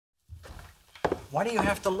Why do you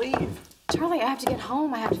have to leave? Charlie, I have to get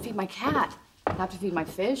home. I have to feed my cat. I have to feed my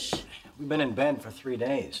fish. We've been in bed for 3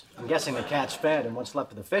 days. I'm guessing the cat's fed and what's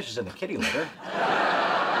left of the fish is in the kitty litter.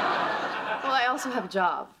 Well, I also have a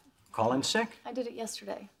job. Call in sick? I did it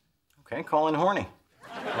yesterday. Okay, call in horny.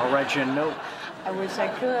 I'll write you a note. I wish I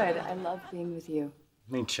could. I love being with you.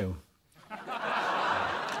 Me too.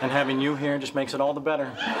 And having you here just makes it all the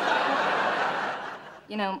better.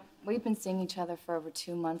 You know, we've been seeing each other for over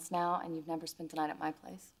 2 months now, and you've never spent the night at my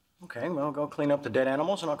place. Okay, well, go clean up the dead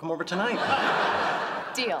animals, and I'll come over tonight.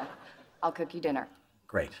 Deal. I'll cook you dinner.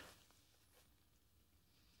 Great.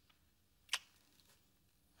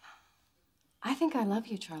 I think I love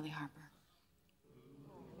you, Charlie Harper.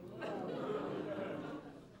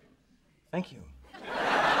 Thank you.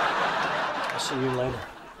 I'll see you later.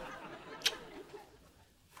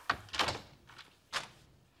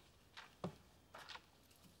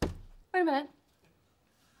 Wait a minute.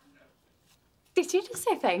 Did you just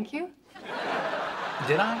say thank you?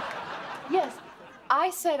 Did I? Yes. I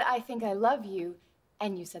said I think I love you,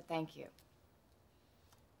 and you said thank you.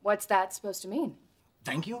 What's that supposed to mean?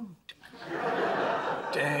 Thank you?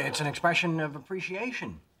 It's an expression of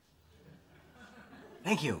appreciation.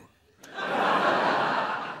 Thank you.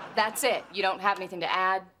 That's it. You don't have anything to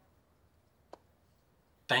add?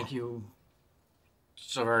 Thank you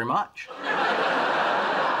so very much.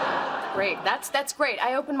 Great. That's great.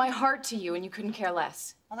 I opened my heart to you, and you couldn't care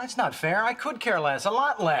less. Well, that's not fair. I could care less, a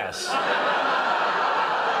lot less.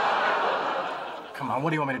 Come on, what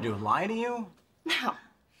do you want me to do, lie to you? No.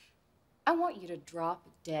 I want you to drop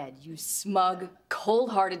dead, you smug,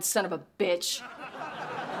 cold-hearted son of a bitch.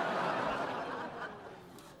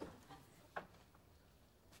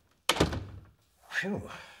 Phew.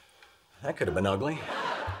 That could have been ugly.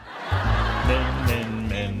 Men, men,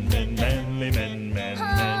 men, men, manly men, men,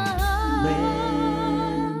 men, men.